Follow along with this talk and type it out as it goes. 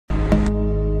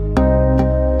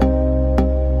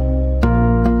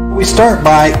We start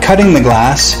by cutting the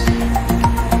glass,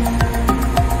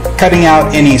 cutting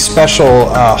out any special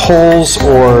holes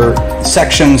or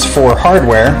sections for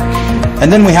hardware,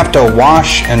 and then we have to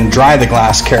wash and dry the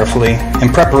glass carefully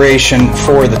in preparation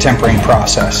for the tempering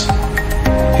process.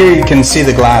 Here you can see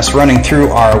the glass running through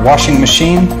our washing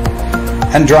machine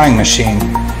and drying machine.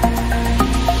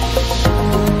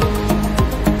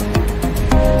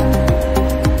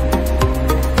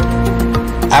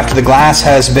 After the glass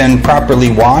has been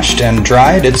properly washed and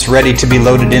dried, it's ready to be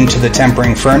loaded into the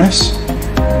tempering furnace.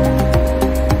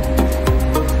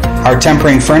 Our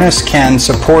tempering furnace can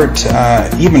support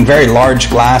even very large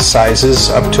glass sizes,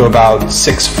 up to about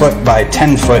 6 foot by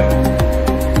 10 foot.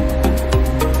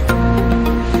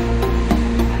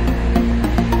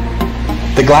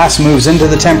 The glass moves into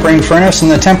the tempering furnace,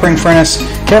 and the tempering furnace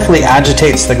carefully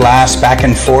agitates the glass back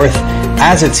and forth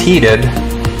as it's heated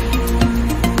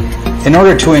in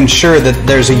order to ensure that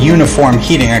there's a uniform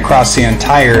heating across the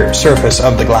entire surface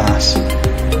of the glass.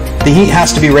 The heat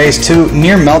has to be raised to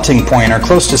near melting point, or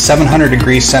close to 700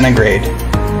 degrees centigrade.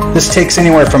 This takes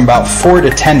anywhere from about 4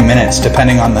 to 10 minutes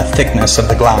depending on the thickness of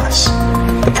the glass.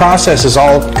 The process is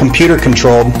all computer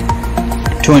controlled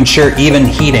to ensure even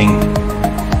heating.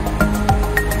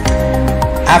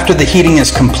 After the heating is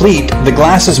complete, the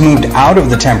glass is moved out of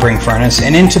the tempering furnace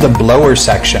and into the blower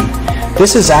section.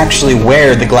 This is actually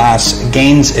where the glass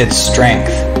gains its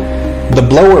strength. The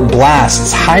blower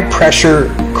blasts high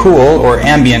pressure, cool or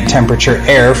ambient temperature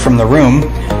air from the room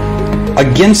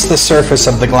against the surface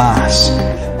of the glass.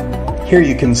 Here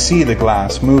you can see the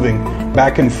glass moving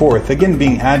back and forth, again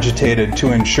being agitated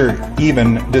to ensure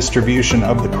even distribution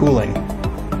of the cooling.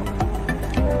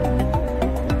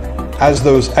 As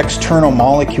those external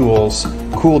molecules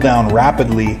cool down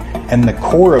rapidly and the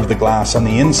core of the glass on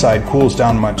the inside cools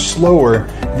down much slower,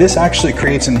 this actually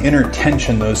creates an inner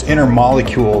tension. Those inner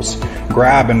molecules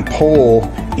grab and pull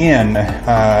in,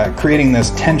 creating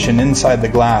this tension inside the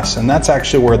glass, and that's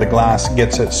actually where the glass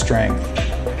gets its strength.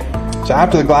 So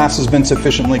after the glass has been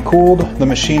sufficiently cooled, the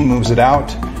machine moves it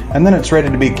out, and then it's ready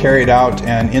to be carried out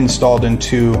and installed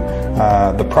into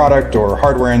the product, or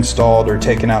hardware installed or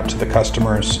taken out to the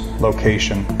customer's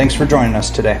location. Thanks for joining us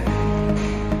today.